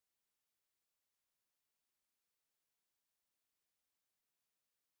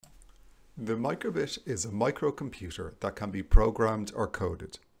The Microbit is a microcomputer that can be programmed or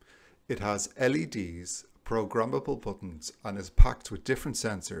coded. It has LEDs, programmable buttons, and is packed with different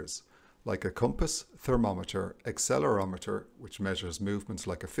sensors like a compass, thermometer, accelerometer, which measures movements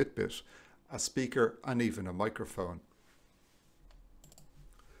like a Fitbit, a speaker, and even a microphone.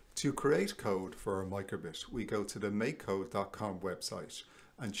 To create code for a Microbit, we go to the makecode.com website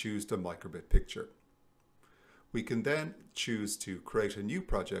and choose the Microbit picture. We can then choose to create a new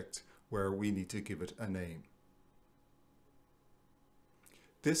project where we need to give it a name.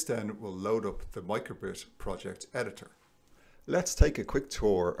 This then will load up the Microbit project editor. Let's take a quick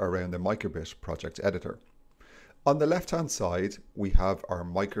tour around the Microbit project editor. On the left-hand side, we have our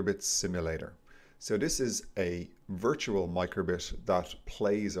Microbit simulator. So this is a virtual Microbit that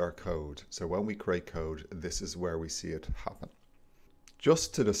plays our code. So when we create code, this is where we see it happen.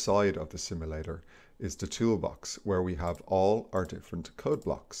 Just to the side of the simulator is the toolbox where we have all our different code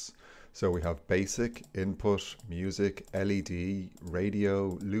blocks. So we have basic, input, music, LED,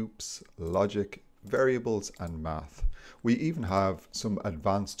 radio, loops, logic, variables, and math. We even have some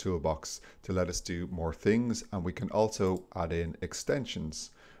advanced toolbox to let us do more things, and we can also add in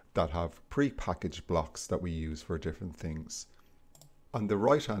extensions that have pre-packaged blocks that we use for different things. On the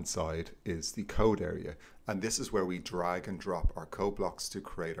right hand side is the code area, and this is where we drag and drop our code blocks to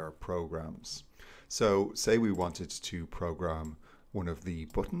create our programs. So say we wanted to program one of the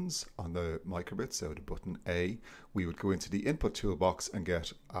buttons on the Microbit, so the button A, we would go into the input toolbox and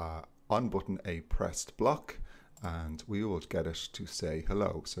get on button A pressed block, and we would get it to say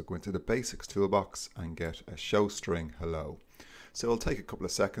hello. So go into the basics toolbox and get a show string hello. So it'll take a couple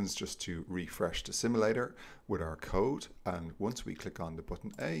of seconds just to refresh the simulator with our code, and once we click on the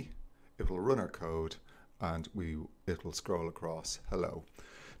button A, it will run our code and it will scroll across hello.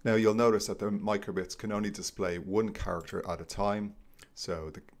 Now you'll notice that the Microbits can only display one character at a time,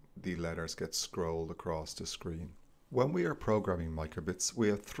 so the letters get scrolled across the screen. When we are programming Microbits, we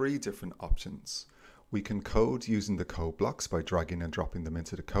have three different options. We can code using the code blocks by dragging and dropping them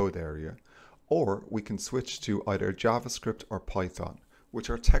into the code area, or we can switch to either JavaScript or Python, which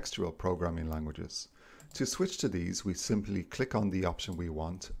are textual programming languages. To switch to these, we simply click on the option we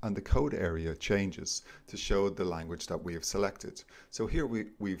want, and the code area changes to show the language that we have selected. So here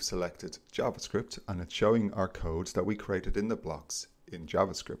we've selected JavaScript, and it's showing our code that we created in the blocks in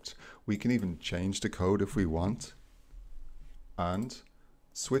JavaScript. We can even change the code if we want and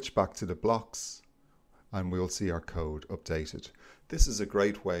switch back to the blocks, and we'll see our code updated. This is a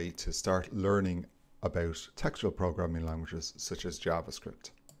great way to start learning about textual programming languages such as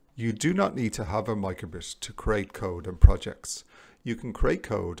JavaScript. You do not need to have a Microbit to create code and projects. You can create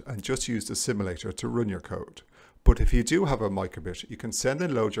code and just use the simulator to run your code. But if you do have a Microbit, you can send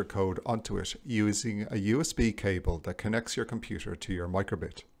and load your code onto it using a USB cable that connects your computer to your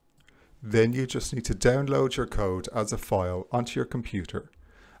Microbit. Then you just need to download your code as a file onto your computer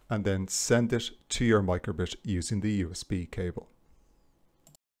and then send it to your Microbit using the USB cable.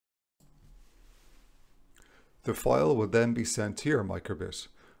 The file will then be sent to your Microbit,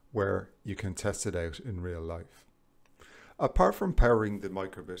 where you can test it out in real life. Apart from powering the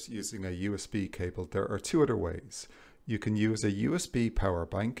Microbit using a USB cable, there are two other ways. You can use a USB power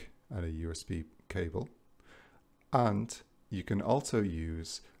bank and a USB cable, and you can also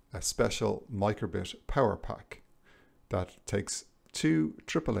use a special Microbit power pack that takes two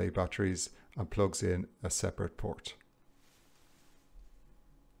AAA batteries and plugs in a separate port.